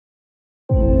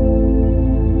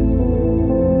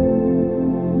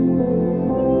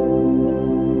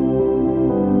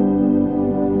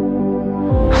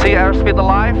speed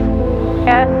alive?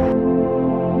 Yes.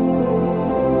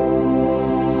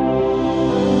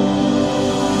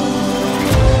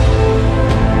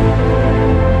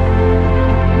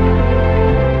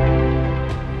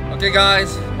 Okay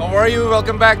guys, how are you?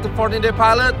 Welcome back to 14-Day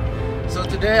Pilot. So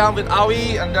today I'm with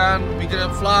Awi and then we're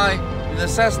gonna fly with the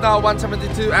Cessna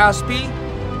 172 SP.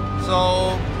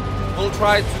 So we'll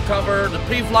try to cover the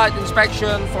pre-flight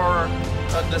inspection for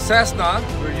the Cessna.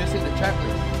 We're using the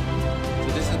checklist.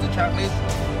 So this is the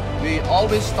checklist. We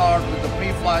always start with the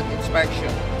pre-flight inspection.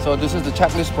 So this is the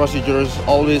checklist procedures,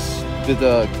 always with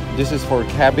the, this is for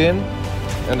cabin.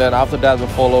 And then after that we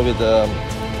follow with the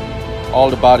all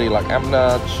the body like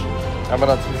empennage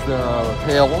is the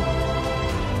tail,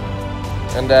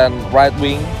 and then right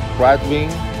wing,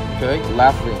 okay,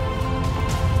 left wing.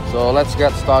 So let's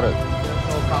get started.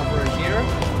 Control cover here.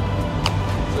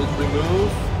 So it's remove.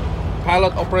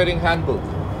 Pilot operating handbook.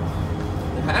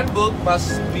 The handbook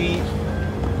must be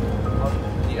on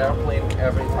the airplane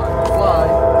every time you fly.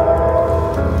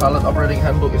 Pilot operating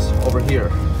handbook is over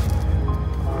here.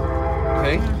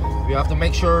 Okay. You have to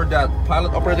make sure that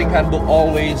pilot operating handbook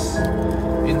always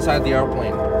inside the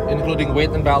airplane, including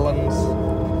weight and balance,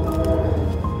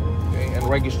 okay, and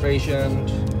registration.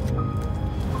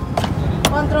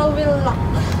 Control wheel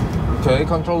lock. Okay,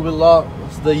 control wheel lock.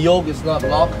 The yoke is not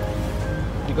locked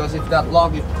because if that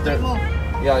lock, if there,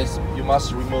 yeah, you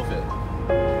must remove it.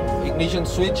 Ignition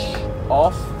switch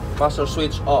off, master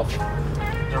switch off.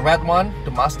 The red one,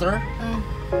 the master.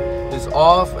 Is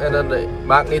off, and then the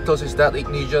magnetos is that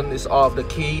ignition is off. The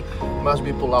key must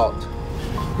be pulled out.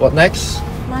 What next?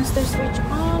 Master switch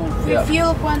on. Yeah.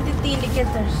 Fuel quantity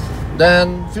indicators.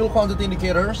 Then fuel quantity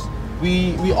indicators.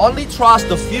 We only trust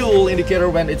the fuel indicator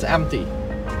when it's empty.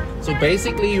 So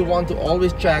basically you want to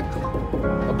always check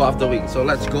above the wing. So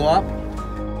let's go up.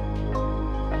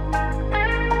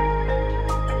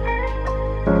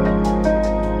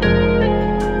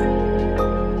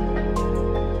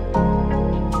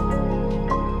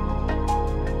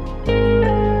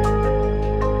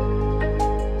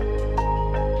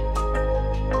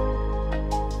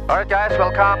 Alright guys,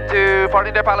 welcome to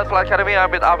 14-Day Pilot Flight Academy. I'm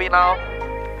with Avi now.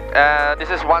 And this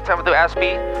is 172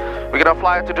 SP. We're gonna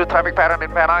fly to do traffic pattern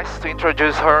in Van Nuys to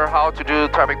introduce her how to do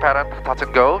traffic pattern, touch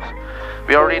and go.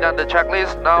 We already done the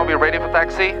checklist, now we're ready for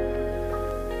taxi.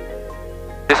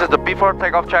 This is the before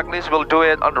takeoff checklist, we'll do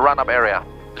it on the run-up area,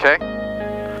 okay?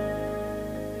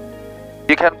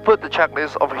 You can put the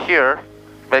checklist over here.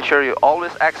 Make sure you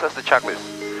always access the checklist.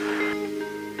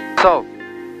 So,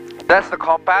 that's the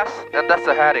compass and that's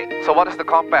the heading. So what is the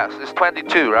compass? It's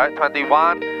 22, right?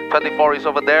 21, 24 is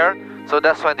over there. So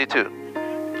that's 22.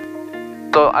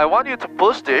 So I want you to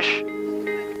push this.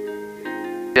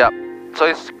 Yeah, so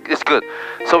it's good.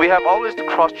 So we have always to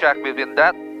cross-check between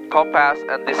that compass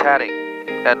and this heading.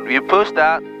 And we push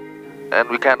that and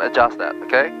we can adjust that,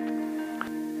 okay?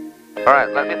 Alright,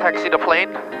 let me taxi the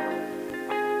plane.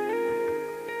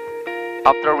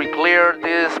 After we clear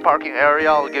this parking area,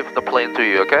 I'll give the plane to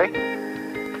you, okay?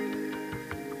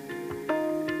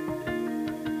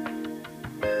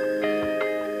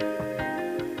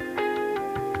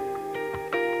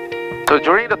 So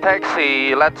during the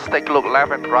taxi, let's take a look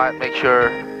left and right, make sure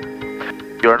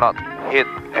you're not hit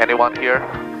anyone here.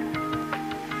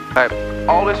 Alright,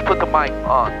 always put the mic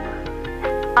on.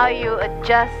 How you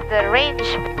adjust the range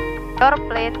your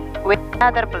plane with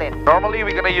another plane? Normally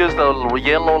we're gonna use the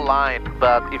yellow line,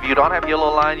 but if you don't have yellow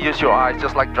line, use your eyes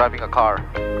just like driving a car.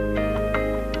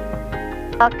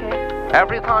 Okay.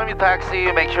 Every time you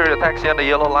taxi, make sure you taxi on the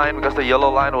yellow line because the yellow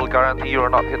line will guarantee you will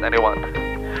not hit anyone.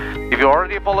 If you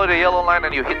already follow the yellow line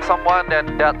and you hit someone,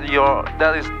 then that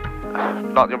is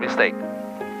not your mistake.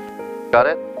 Got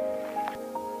it?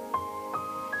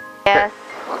 Yes.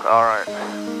 Okay. Alright.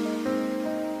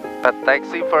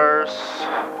 Taxi first.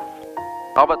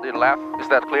 How about the left? Is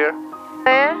that clear?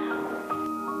 Clear.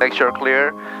 Make sure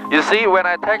clear. You see, when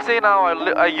I taxi now,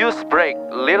 I use brake,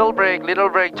 little brake,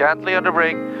 gently on the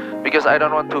brake, because I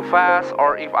don't want too fast,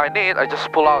 or if I need, I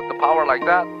just pull out the power like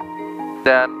that.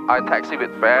 Then I taxi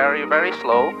with very, very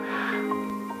slow.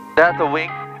 That's the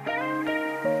wing.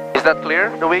 Is that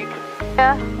clear, the wing?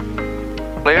 Yeah.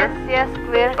 Clear? Yes,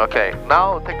 clear. Okay,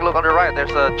 now take a look on the right,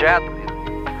 there's a jet.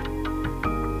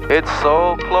 It's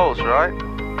so close, right?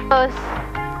 Close.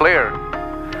 Clear.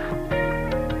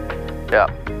 Yeah.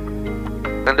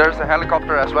 And there's a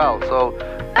helicopter as well, so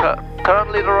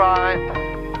turn little right,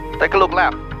 take a look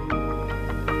left.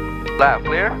 Left,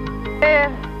 clear? Clear.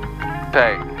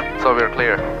 Okay, so we're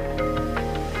clear.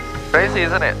 Crazy,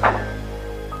 isn't it?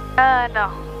 No.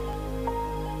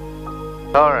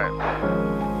 Alright.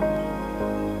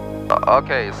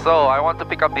 Okay, so I want to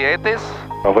pick up the 80s.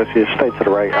 Whiskey, stay to the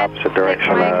right, opposite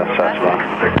direction,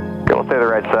 Cessna. Okay, we'll stay to the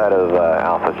right side of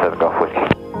Alpha 7 Golf Whiskey.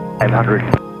 500.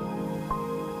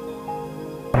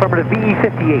 Affirmative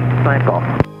VE58, 9 Golf.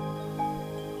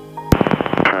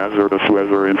 Hazardous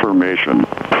weather information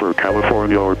for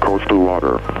California or coastal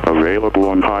water. Available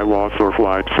on high loss or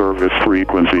flight service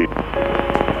frequency.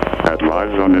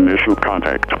 Advise on initial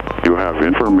contact. You have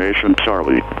information,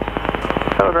 Charlie.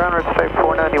 Hello, ground respect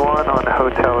 491 on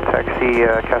Hotel Taxi,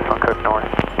 Castle Cook North.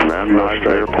 Van Nuys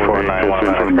Airport Naples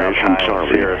information,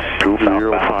 Charlie.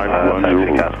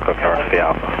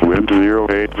 20510. Wind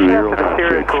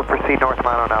 08056. We'll proceed north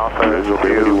mile on Alpha.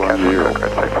 Visibility 10.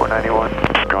 491.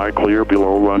 Sky clear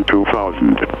below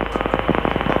 12,000.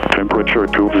 Temperature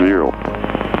 20.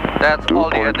 That's Dew all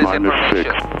the point this -6.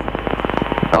 information.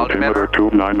 Altimeter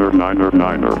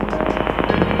 2999er.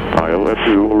 ILS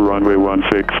Zulu runway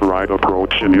 16 right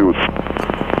approach in use.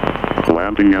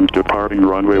 Landing and departing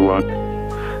runway 1.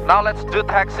 Now let's do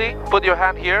taxi. Put your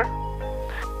hand here.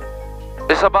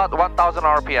 It's about 1000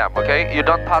 RPM, okay? You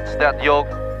don't touch that yoke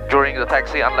during the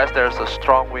taxi unless there's a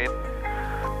strong wind.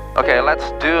 Okay,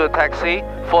 let's do a taxi.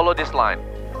 Follow this line.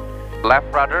 Left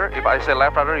rudder. If I say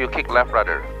left rudder, you kick left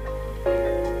rudder.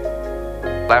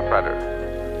 Left rudder.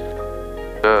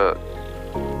 Good.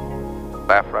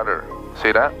 Left rudder.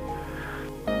 See that?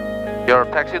 Your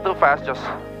taxi too fast, just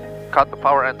cut the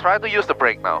power and try to use the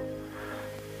brake now.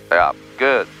 Yeah,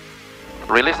 good.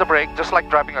 Release the brake, just like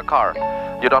driving a car.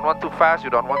 You don't want too fast, you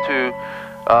don't want to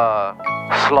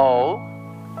slow.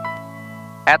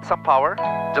 Add some power,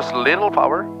 just little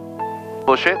power.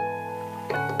 Push it.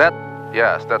 That,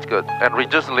 yes, that's good. And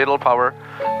reduce a little power,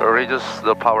 reduce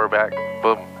the power back.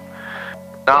 Boom.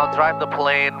 Now drive the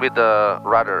plane with the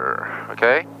rudder,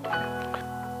 okay?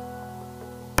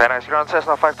 Van Nuys ground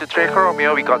Cessna 523 Echo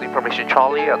Romeo, we got information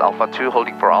Charlie at Alpha 2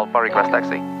 holding for Alpha, request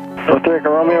taxi. 3 Echo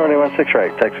Romeo, 16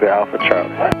 right, taxi Alpha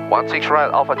Charlie. 16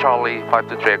 right, Alpha Charlie,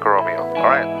 523 Echo Romeo.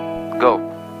 Alright, go.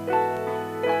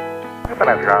 Van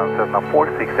Nuys ground Cessna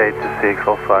 46826,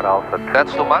 also at Alpha 2.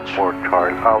 That's too much? For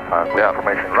Charlie Alpha, Yeah.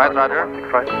 information Right Charlie, rudder.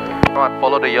 16 right. Come on,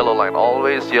 follow the yellow line,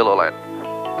 always yellow line.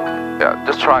 Yeah,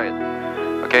 just try it.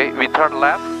 Okay, we turn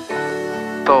left,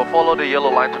 so follow the yellow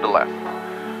line to the left.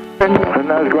 Van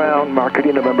Nuys ground,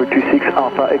 Marketing November 26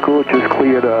 Alpha Echo, just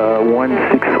cleared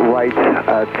 16 right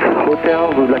at Hotel.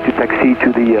 We would like to taxi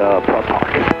to the prop park.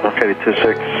 Okay,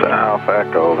 26 Alpha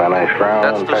Echo, Van Nuys ground.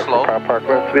 That's too taxi slow. Car Park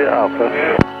West via Alpha.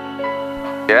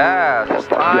 Yeah, just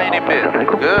tiny bit.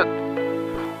 Good.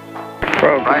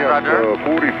 Right rudder.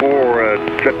 44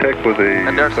 Jet Tech with a...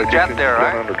 And there's a jet there,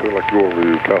 right? To like go over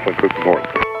to Castle Cook North.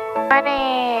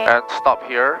 Money. And stop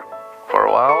here for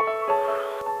a while.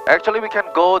 Actually, we can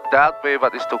go that way,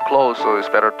 but it's too close, so it's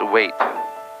better to wait.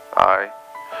 Alright.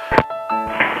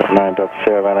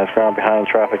 9.0 Van Nuys ground, behind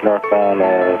traffic northbound.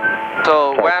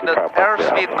 So when the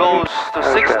airspeed goes to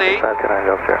 60,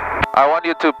 I want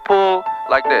you to pull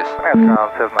like this. Van Nuys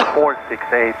ground Cessna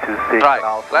 46826 Right.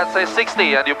 Alpha. Let's say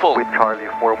 60 and you pull. With Charlie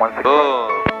 416.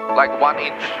 Boom. Like 1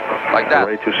 inch. Like that.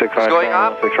 Ready 26 It's going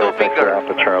up, 16 two right, taxi finger.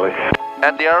 Alpha Charlie.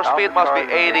 And the airspeed must be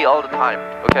 80 all the time.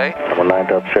 Okay?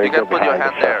 9.0. You can put your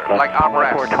hand there, like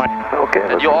armrest. Okay.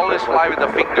 And you always fly with the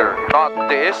finger, not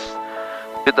this,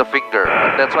 with the finger.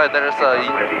 That's why there is a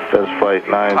Says flight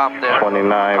top there.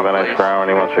 929 Van Nuys ground,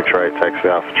 16 right, taxi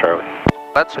Alpha Charlie.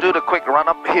 Let's do the quick run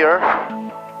up here.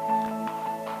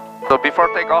 So before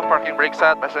takeoff, parking brake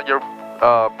set, passenger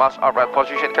must upright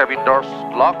position, cabin doors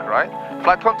locked, right?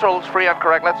 Flight control is free and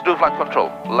correct. Let's do flight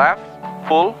control. Left,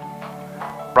 full.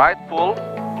 Right, full.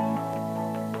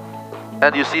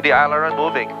 And you see the aileron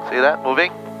moving. See that?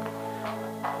 Moving?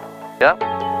 Yeah?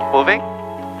 Moving?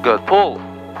 Good. Pull.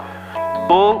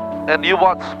 Pull, and you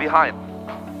watch behind.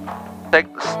 Take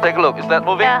a look. Is that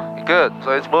moving? Yeah. Good.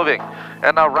 So it's moving.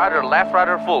 And now rudder, left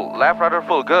rudder full. Left rudder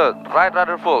full. Good. Right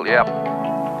rudder full. Yep.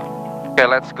 Okay,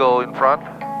 let's go in front.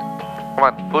 Come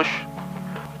on, push.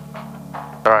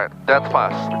 Alright, that's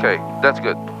fast. Okay, that's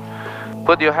good.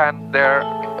 Put your hand there.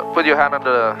 Put your hand on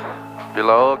the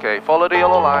below. Okay, follow the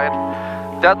yellow line.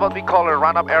 That's what we call a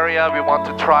run-up area. We want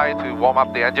to try to warm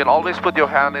up the engine. Always put your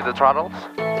hand in the throttles.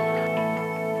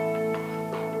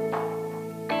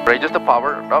 Reduce the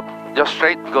power. Nope, just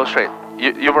straight. Go straight.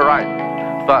 You were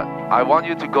right, but I want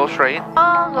you to go straight.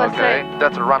 Oh, go Okay, straight.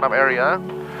 that's a run-up area.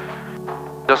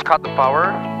 Just cut the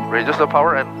power, reduce the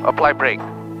power, and apply brake.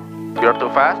 You're too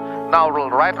fast. Now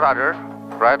right rudder,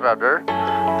 right rudder.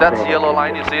 That's yellow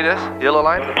line. You see this yellow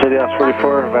line? JDS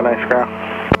 44 Van Nuys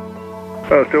ground.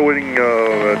 Still waiting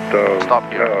at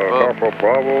Stop here. Alpha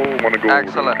Bravo. Want to go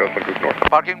Excellent. over to Castle Cook North.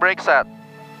 Parking brake set.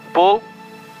 Pull,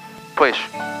 push,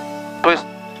 twist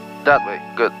that way.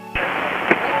 Good.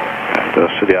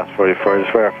 City House 44,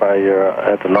 just verify you're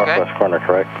at the northwest corner,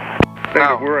 correct?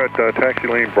 Now. We're at taxi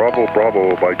lane Bravo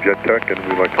Bravo by Jet Tech, and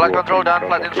we'd like to... Flight control down,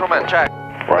 flight instrument, check.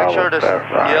 Make sure this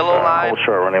yellow line, Hold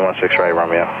short, running 16 right,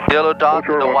 Romeo. yellow dot,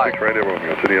 Hold the short, white. 16 right,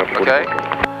 Romeo, City House 44. Okay.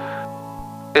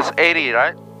 It's 80,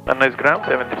 right? Nuys ground,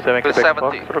 77 It's Quebec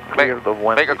 70. Fox, clear the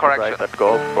one Make a correction. right at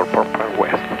Golf for Purple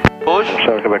West. Push.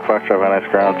 7 Quebec Fox, drive on nice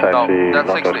ground, No, taxi that's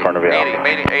 60. northwest corner via 80,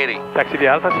 Alpha. 80. Taxi the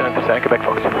Alpha, 77 Quebec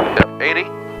Fox. Yep, 80.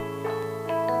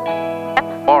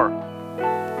 Or,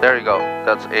 there you go.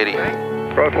 That's 80.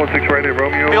 Cross 16 right,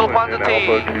 Romeo. Fuel and quantity.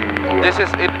 Alpha to...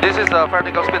 This is the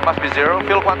vertical speed must be 0.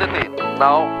 Fuel quantity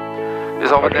now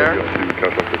is over there.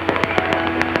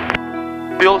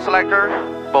 Fuel selector,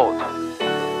 both.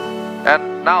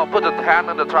 And now put the hand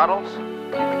on the throttles.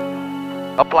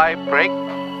 Apply brake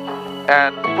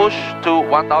and push to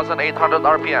 1,800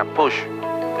 RPM. Push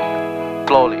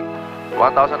slowly.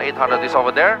 1,800 is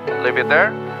over there. Leave it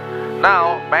there.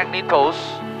 Now magnetos,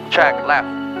 check left.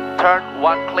 Turn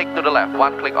one click to the left.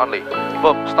 One click only.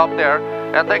 Boom. Stop there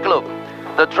and take a look.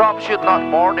 The drop should not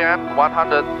more than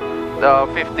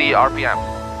 150 RPM.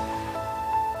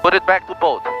 Put it back to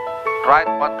both. Right,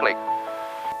 one click.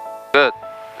 Good.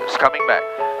 It's coming back.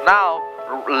 Now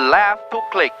left 2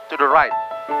 click to the right.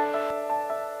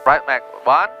 Right, Mac.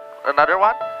 One. Another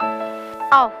one.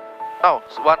 Oh. No,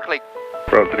 it's 1 click.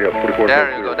 City House 44.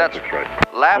 There you go. That's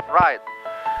left, right.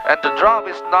 And the drop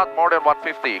is not more than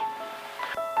 150.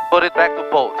 Put it back to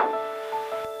both.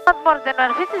 Not more than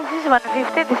 150. This is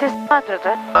 150. This is 200,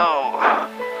 right? No.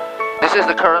 This is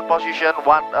the current position,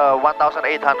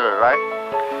 1,800, right?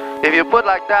 If you put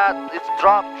like that, its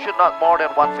drop should not more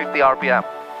than 150 RPM.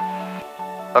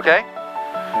 Okay?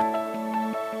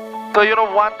 So you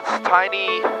know one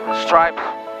tiny stripe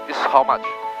is how much?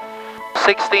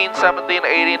 16, 17,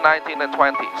 18, 19 and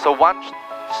 20. So one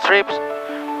strip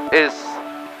is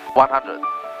 100.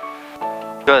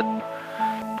 Good.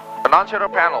 Annunciator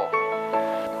panel.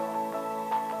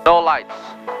 No lights.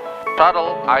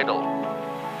 Throttle idle.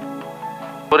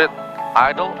 Put it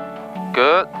idle.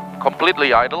 Good.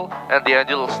 Completely idle. And the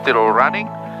engine is still running.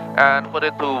 And put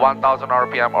it to 1,000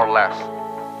 RPM or less.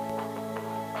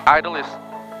 Idle is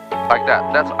like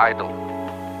that. That's idle.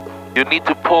 You need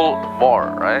to pull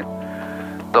more, right?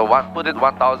 So put it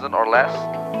 1,000 or less.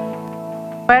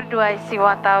 Where do I see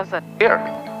 1,000? Here.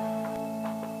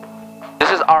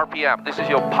 This is RPM. This is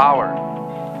your power.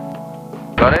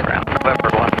 Got it?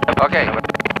 Okay.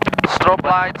 Strobe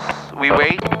lights, we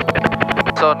wait.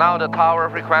 So now the tower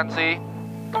frequency.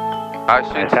 I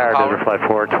switch the tower. Flight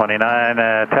 429,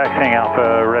 taxiing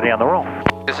Alpha, ready on the roll.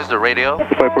 This is the radio.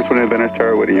 Flight 429, Venice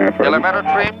Tower, waiting here. Telemeter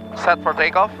trim, set for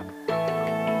takeoff.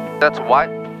 That's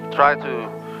white. Try to...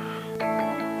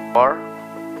 Or...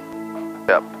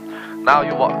 Yep. Now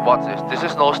you watch this. This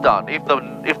is nose down. If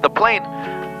the plane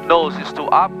nose is too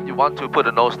up, you want to put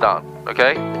the nose down.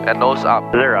 Okay? And nose up.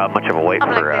 Is there much of a wait Up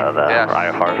for like the Yes.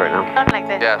 IFRs right now? Not like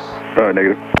this. Yes.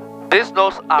 Negative. This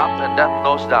nose up and that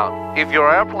nose down. If your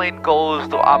airplane goes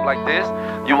to up like this,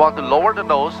 you want to lower the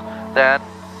nose, then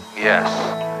yes.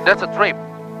 That's a trip.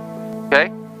 Okay?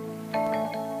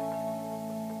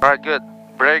 Alright, good.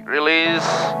 Brake, release.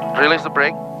 Release the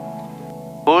brake.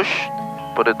 Push.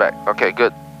 Put it back. Okay,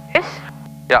 good. Yes?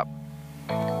 Yeah.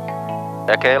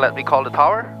 Okay, let me call the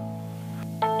tower.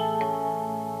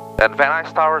 And Van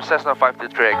Nuys Tower, Cessna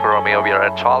 523 Echo Romeo, we are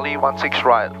at Charlie 16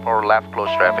 right for left close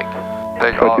traffic.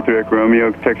 Take off. 523 Echo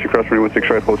Romeo, taxi cross running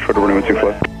 16 right, hold short of running 16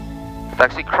 left.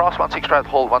 Taxi cross 16 right,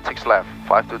 hold 16 left,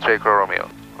 523 Echo Romeo.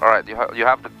 Alright, you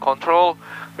have the control.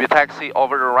 We taxi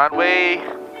over the runway.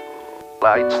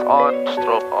 Lights on,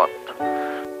 strobe on.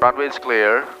 Runway is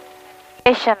clear.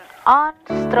 Station on,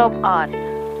 strobe on.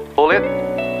 Pull it.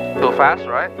 Too fast,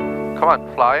 right? Come on,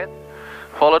 fly it.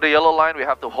 Follow the yellow line, we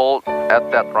have to hold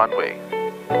at that runway.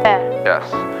 There.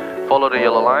 Yes. Follow the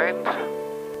yellow line.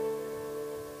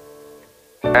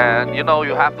 And you know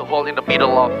you have to hold in the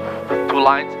middle of 2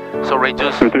 lines, so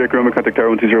reduce to 3 Echo Romeo, contact tower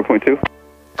 120.2.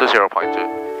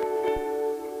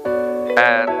 0.2.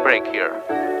 And brake here.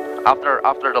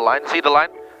 After the line, see the line?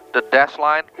 The dash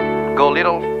line, go a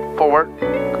little forward.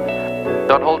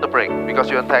 Don't hold the brake because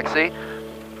you're in taxi.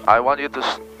 I want you to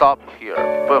stop here.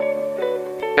 Boom.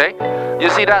 Okay? You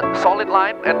see that solid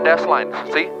line and dash line?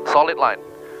 See? Solid line.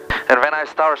 And Van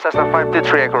Nuys Tower, Cessna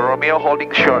 523 Echo Romeo,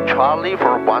 holding short Charlie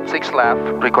for 16 left.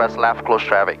 Request left close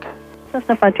traffic.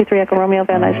 Cessna 523 Echo Romeo,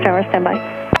 Van Nuys Tower, standby.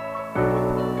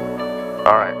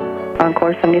 Alright. On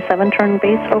course 77, turn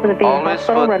base over the VA Always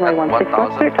hospital, put runway 16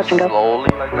 left, clear, touch and go. slowly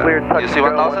like that. Clear touch You see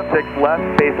and go, 1,000? 16 left,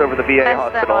 base over the VA Less than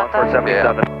hospital, on 1,000. 477.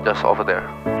 Yeah, just over there.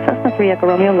 Cessna Cessna 3 Echo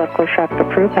Romeo, left course traffic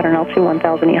approved, pattern altitude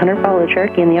 1,800, follow the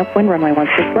Cherokee in the upwind, runway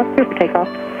 16 left, clear for takeoff.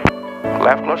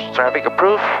 Left close, traffic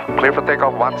approved. Clear for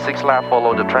takeoff, 16 left,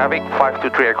 follow the traffic,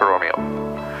 523 Echo Romeo.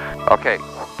 Okay,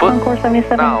 put, On course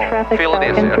 77, now, traffic feel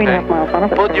this, in 3.5 okay? miles on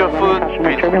Put your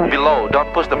foot below,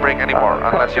 don't push the brake anymore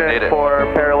unless you need it. For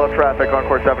parallel traffic on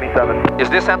course 77. Is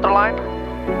this center line?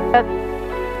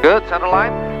 Good, center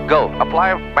line. Go,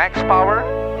 apply max power.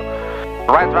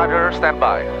 Right rudder, stand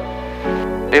by.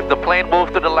 If the plane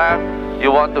moves to the left, you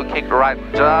want to kick right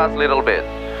just a little bit.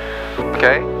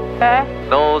 Okay? Okay.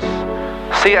 Nose.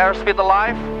 See airspeed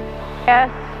alive?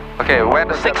 Yes. Okay,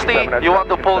 when 60, you want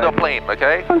to pull the plane,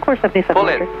 okay? On course 77. Pull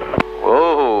it.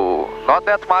 Whoa, not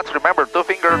that much. Remember, 2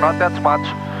 finger, not that much.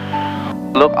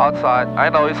 Look outside. I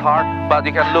know it's hard, but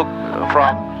you can look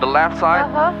from the left side.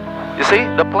 You see,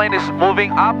 the plane is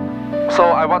moving up, so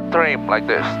I want trim like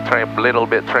this. Trim, little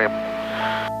bit trim.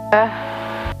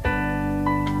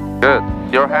 Good.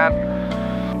 Your hand.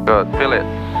 Good. Feel it.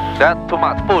 That too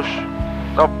much. Push.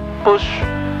 No, push.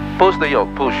 Push the yoke.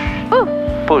 Push.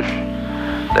 Push.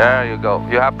 There you go.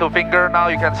 You have 2 finger now.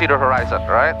 You can see the horizon,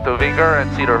 right? 2 finger and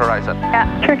see the horizon. Yeah.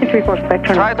 Cherokee 34 spec.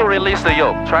 Try to release the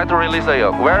yoke. Try to release the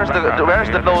yoke. Where's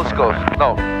the nose goes?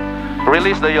 No.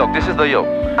 Release the yoke. This is the yoke.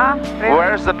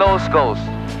 Where's the nose goes?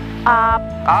 Up.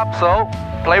 Up. So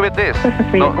play with this. Cessna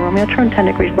 3 Echo Romeo, turn 10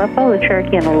 degrees left, follow the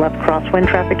Cherokee in the left crosswind,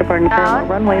 traffic departing parallel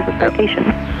runways with citation.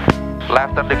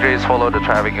 Left 10 degrees, follow the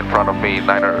traffic in front of me,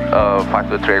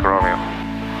 523 Echo Romeo.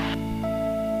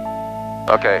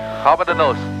 Okay, how about the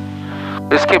nose?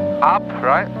 Just keep up,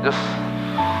 right? Just,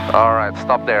 alright,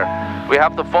 stop there. We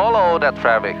have to follow that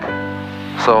traffic.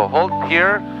 So hold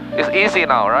here, it's easy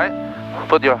now, right?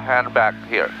 Put your hand back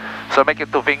here. So make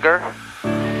it 2 finger.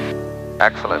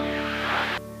 Excellent.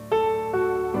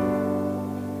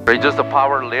 Reduce the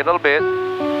power a little bit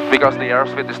because the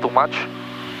airspeed is too much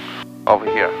over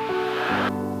here.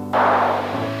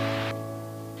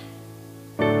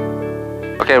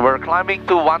 Okay, we're climbing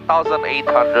to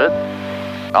 1,800.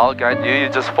 I'll guide you, you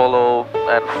just follow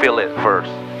and feel it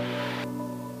first.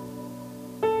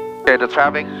 Okay, the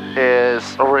traffic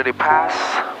is already passed.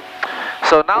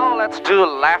 So now let's do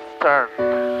left turn.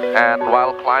 And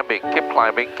while climbing, keep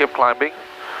climbing, keep climbing.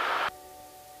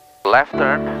 Left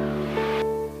turn.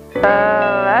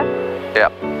 Left.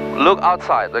 Yeah, look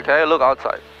outside, okay? Look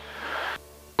outside.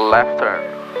 Left turn.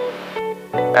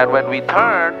 And when we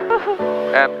turn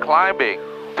and climbing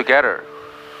together.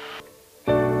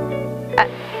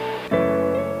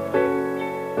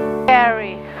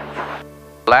 Carry.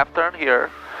 Left turn here.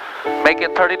 Make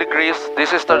it 30 degrees.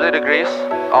 This is 30 degrees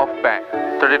off bank.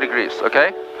 30 degrees,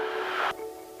 okay?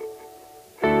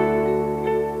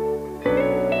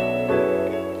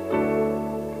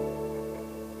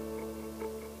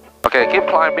 Okay, keep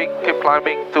climbing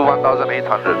to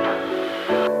 1,800.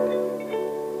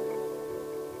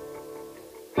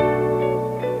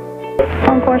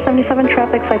 On course 77,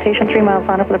 traffic citation 3 miles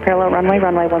on it for the parallel runway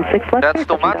 16 left. That's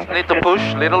too much, need to push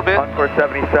a little bit. On course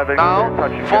 77. Now,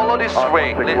 follow this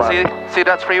way. See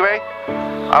that freeway?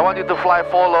 I want you to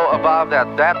follow above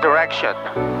that direction.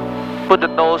 Put the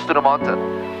nose to the mountain.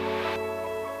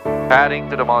 Heading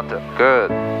to the mountain,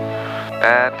 good.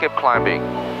 And keep climbing.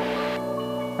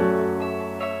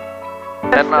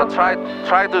 And now try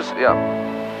to, yeah.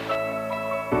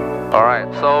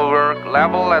 Alright, so we're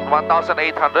level at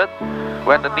 1,800.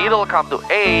 When the needle comes to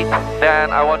 8,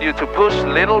 then I want you to push a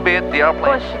little bit the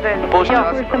airplane. Push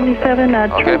Yeah, just. 77,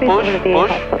 Okay,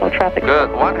 push. traffic.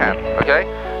 Good, one hand, okay?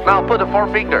 Now put the 4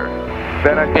 finger.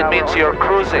 It means you're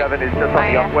cruising.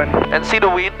 And see the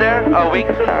wind there? Wing?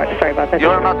 Sorry about that.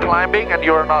 You're not climbing and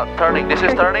you're not turning. This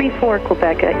is turning? 34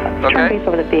 Quebec, turn base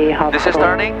over the BA hospital. This is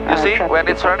turning? You see when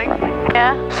it's turning?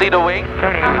 Yeah. See the wing?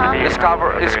 It's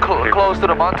close to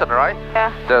the mountain, right?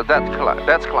 Yeah.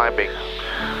 That's climbing.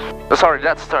 Sorry,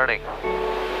 that's turning.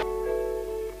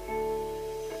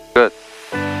 Good.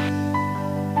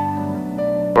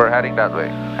 We're heading that way.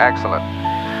 Excellent.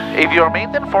 If you're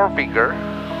maintain 4 finger,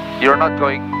 you're not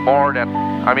going more than,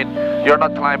 you're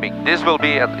not climbing. This will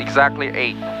be at exactly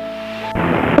 8.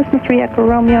 Cessna 3 Echo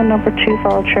Romeo, number 2,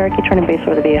 follow Cherokee, turning base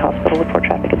over the VA hospital, report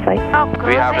traffic at site. Oh,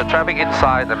 We have the traffic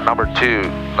inside and number 2,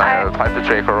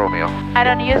 523 Echo Romeo. I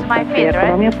don't use my feet, Echo right?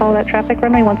 Romeo, follow that traffic,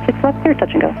 runway 16 left, clear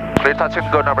touch and go. Clear touch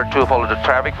and go number 2, follow the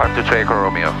traffic, 523 Echo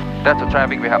Romeo. That's the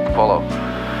traffic we have to follow.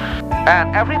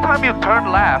 And every time you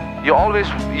turn left, you always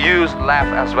use left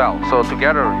as well. So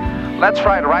together, let's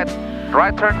try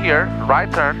right turn here,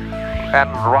 right turn, and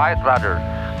right rudder.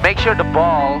 Make sure the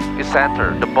ball is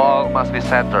centered. The ball must be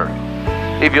centered.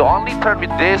 If you only turn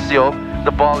with this yoke,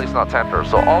 the ball is not centered.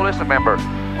 So always remember,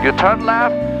 you turn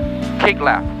left, kick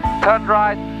left. turn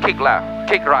right, kick left,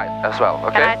 kick right as well,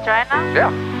 okay? Can I try now?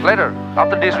 Yeah, later.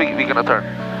 After this, we're gonna turn.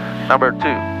 Number 2.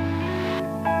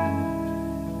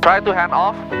 Try to hand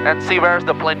off and see where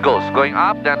the plane goes. Going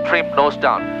up, then trim nose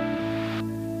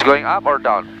down. Going up or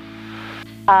down?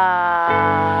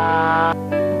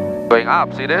 Going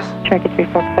up, see this? Cherokee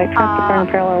 345,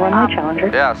 traffic parallel runway, Challenger.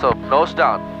 Yeah, so nose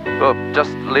down. Go,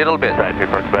 just a little bit.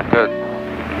 Good.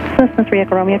 Cessna 3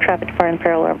 Echo Romeo, traffic departing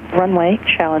parallel runway,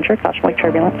 Challenger, caution wake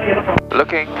turbulence.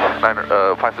 Looking,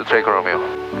 523 Echo Romeo.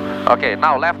 Okay,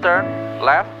 now left turn,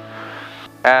 left,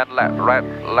 and left, right,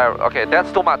 left. Okay,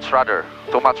 that's too much rudder,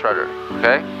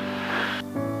 okay?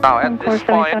 Now at this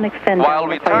point, while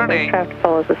we're turning,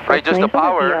 reduce the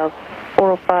power,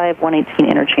 405, 118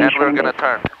 interchange. and we're gonna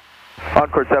turn.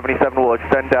 Encore 77 will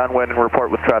extend downwind and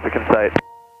report with traffic in sight.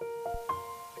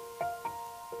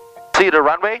 See the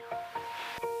runway?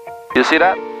 You see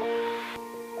that?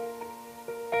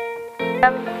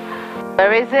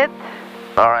 Where is it?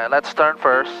 Alright, let's turn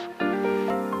first.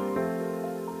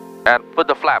 And put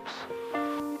the flaps.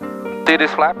 See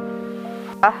this flap?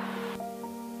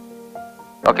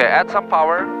 Okay, add some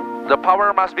power. The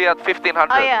power must be at 1500.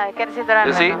 Oh yeah, I can see the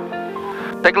runway. You see?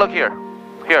 Now. Take a look here.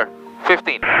 Here,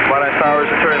 15. 19 hours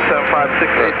and turn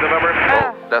 7568 November.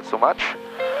 Oh, that's too much.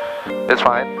 It's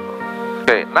fine.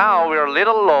 Okay, now we're a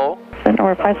little low.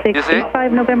 Or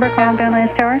 5685 November, calm down,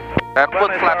 Nice Tower. And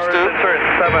put flaps too.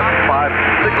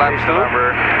 Flaps too.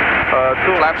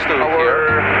 Flaps too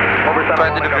here.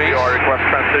 20 degrees. Request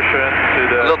transition to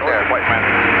the Look there. White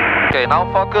Man. Okay,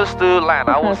 now focus to land.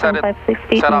 I will set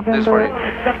up this for you.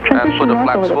 And put the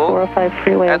flaps full.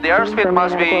 And the airspeed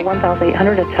must be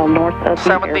 1800 until north of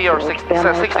 70 or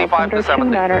 65 to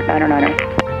 70.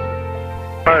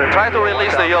 Try to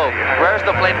release the yoke. Where's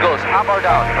the plane goes? Up or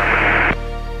down?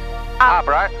 Up,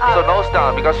 right? So nose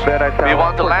down because we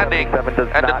want the landing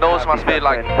and the nose must be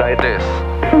like this.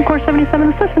 From course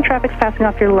 77, assistant traffic's passing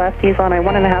off your left. He's on a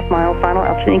 1.5 mile final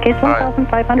altitude in case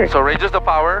 1,500. So reduce the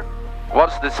power.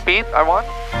 What's the speed I want?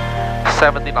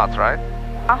 70 knots, right?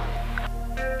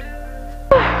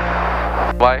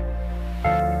 Why?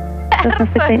 Cessna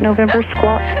 68 November,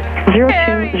 squawk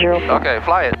 0205. Okay,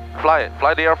 fly it.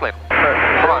 Fly the airplane.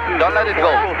 Come on, don't let it go.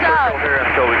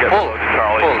 Pull.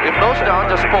 If nose down,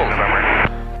 just pull.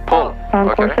 Pull. On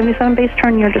course 77, base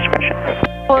turn, your discretion.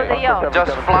 Pull the yoke.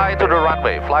 Just fly to the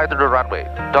runway.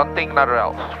 Don't think nothing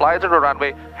else. Fly to the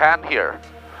runway. Hand here.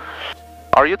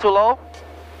 Are you too low?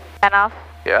 Hand off.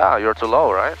 Yeah, you're too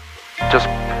low, right? Just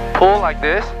pull like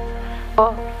this.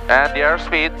 Pull. And the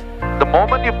airspeed. The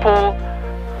moment you pull,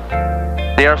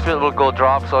 the airspeed will go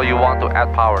drop. So you want to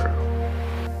add power.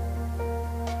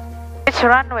 Which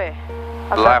runway?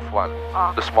 The left one,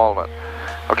 the small one.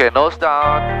 Okay, nose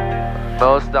down.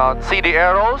 See the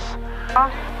arrows?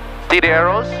 See the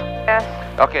arrows? Yes.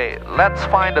 Okay, let's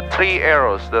find the 3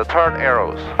 arrows, the third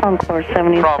arrows. On course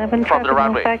 77, from the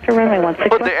runway. Factor, runway 16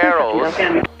 Put the arrows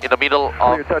in the middle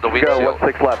of the windshield.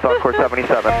 16 left on course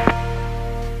 77.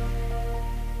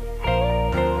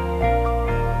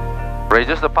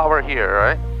 Reduce the power here,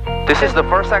 right? This is the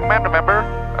first segment, remember?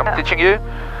 I'm teaching you.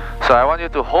 So I want you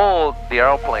to hold the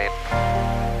airplane.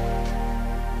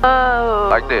 Oh.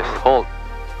 Like this, hold.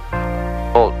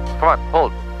 Come on,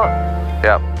 hold.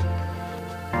 Yeah.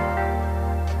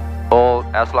 Hold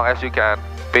as long as you can.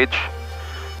 Pitch.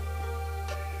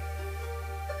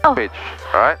 Pitch,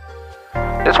 alright?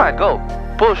 It's fine, go.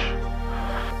 Push.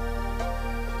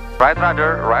 Right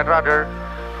rudder.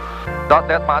 Not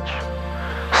that much.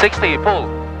 60, pull.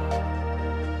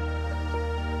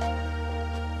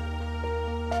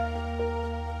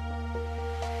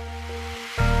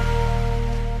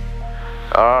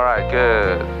 Alright,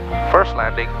 good. First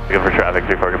landing. Good for traffic,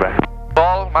 34, goodbye.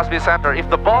 Ball must be center. If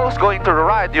the ball is going to the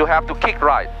right, you have to kick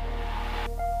right.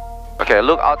 Okay,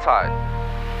 look outside.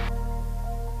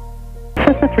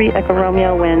 Cessna 3 Echo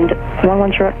Romeo, wind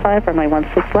 110 runway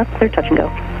 16 left, clear touch and go.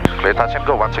 Clear touch and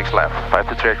go, 16 left,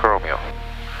 523 Echo Romeo.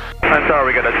 I'm sorry,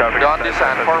 we got a traffic. Don't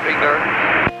descend,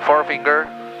 forefinger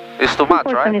is too much,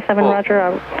 right? 77,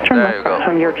 Roger, turn left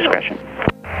on your discretion.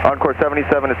 On course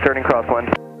 77 is turning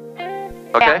crosswind.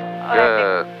 Okay,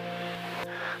 good.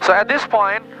 So at this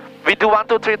point, we do 1,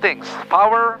 2, 3 things.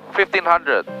 Power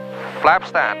 1500, flap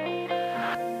stand,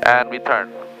 and we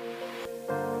turn.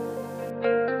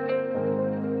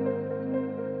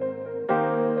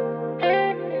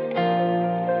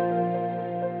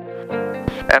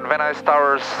 And when I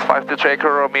start 523 Echo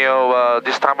Romeo,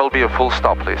 this time will be a full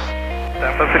stop, please.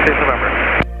 16 November.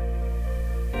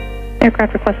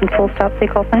 Aircraft requesting full stop, say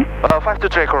call sign.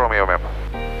 523 Echo Romeo, ma'am.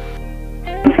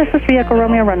 Cessna 3 Echo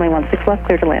Romeo, runway 16 left,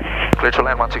 clear to land. Clear to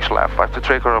land, 16 left,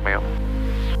 523 Echo Romeo.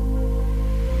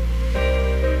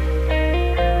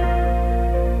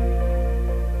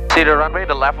 See the runway,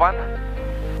 the left one?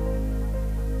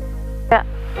 Yeah.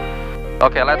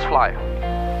 Okay, let's fly.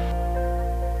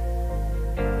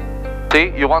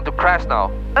 See, you want to crash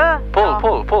now.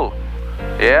 Pull.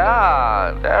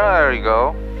 Yeah, there you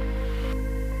go.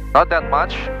 Not that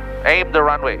much. Aim the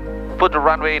runway. Put the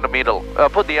runway in the middle.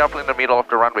 Put the airplane in the middle of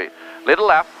the runway. Little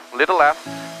left.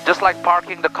 Just like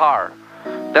parking the car.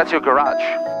 That's your garage.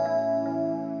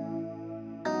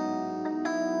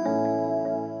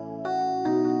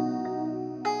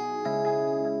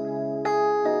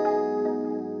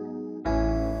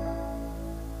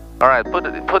 All right, put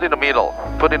in the middle.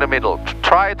 Put in the middle.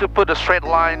 Try to put a straight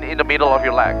line in the middle of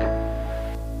your leg.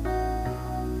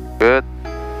 Good.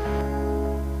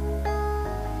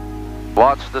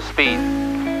 Watch the speed.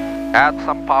 Add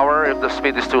some power if the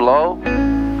speed is too low.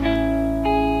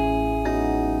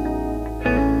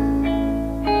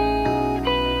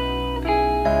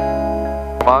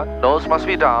 Come on, nose must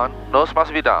be down. Nose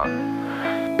must be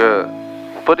down. Good.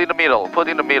 Put in the middle. Put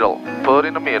in the middle. Put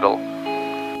in the middle.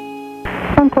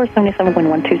 On course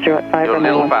 77.120 at 5. You're a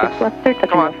little fast. Left, clear,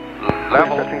 Come on.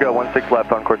 Level. Touch and go 16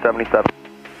 left on course 77.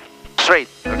 Straight,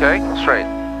 okay? Straight.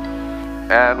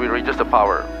 And we reduce the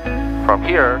power from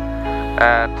here.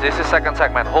 And this is second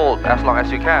segment. Hold as long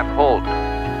as you can. Hold.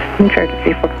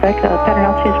 Emergency for Quebec. Pattern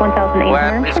altitude is 1,800.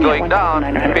 When it's going down,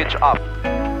 pitch up.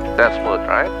 That's smooth,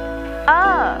 right?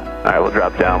 Alright, we'll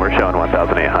drop down. We're showing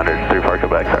 1,800. 3 for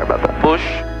Quebec. Sorry about that. Push.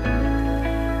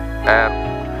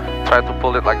 And try to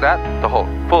pull it like that. The hold.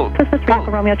 Pull. This is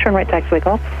Echo Romeo. Turn right, taxiway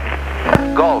golf.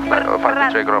 Golf.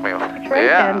 5 Echo Romeo. Right,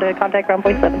 Yeah. and contact ground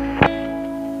point 7.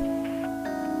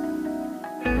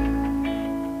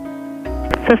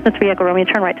 Cessna 3 Echo Romeo.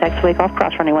 Turn right, taxiway golf.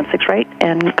 Cross running 16 right,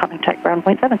 and contact ground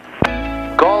point 7.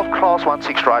 Golf cross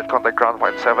 16 right. Contact ground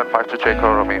point 7. 5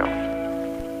 Echo Romeo.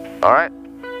 All right.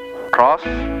 Cross.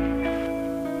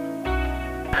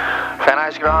 Van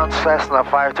Nuys ground, Cessna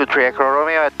 523 Echo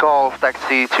Romeo at Golf,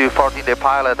 taxi to 14-day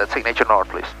pilot at Signature North,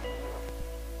 please.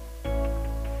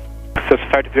 Cessna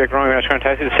 523 Echo Romeo, ground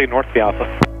taxi to Sig North by Alpha.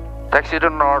 Taxi to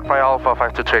North by Alpha,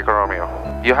 523 Echo Romeo.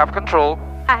 You have control.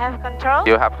 I have control.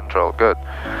 You have control, good.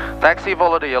 Taxi,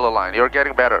 follow the yellow line, you're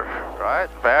getting better. Right,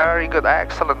 very good,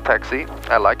 excellent taxi,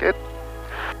 I like it.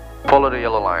 Follow the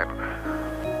yellow line.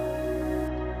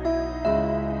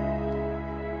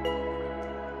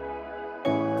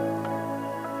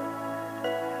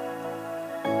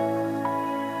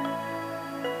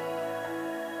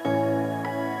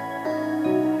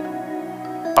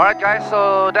 Alright guys,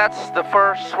 so that's the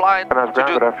first flight to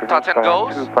do touch and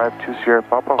goes.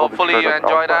 Hopefully you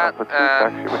enjoy that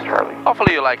and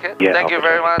hopefully you like it. Thank you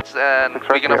very much and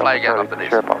we're gonna fly again after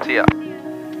this. See ya.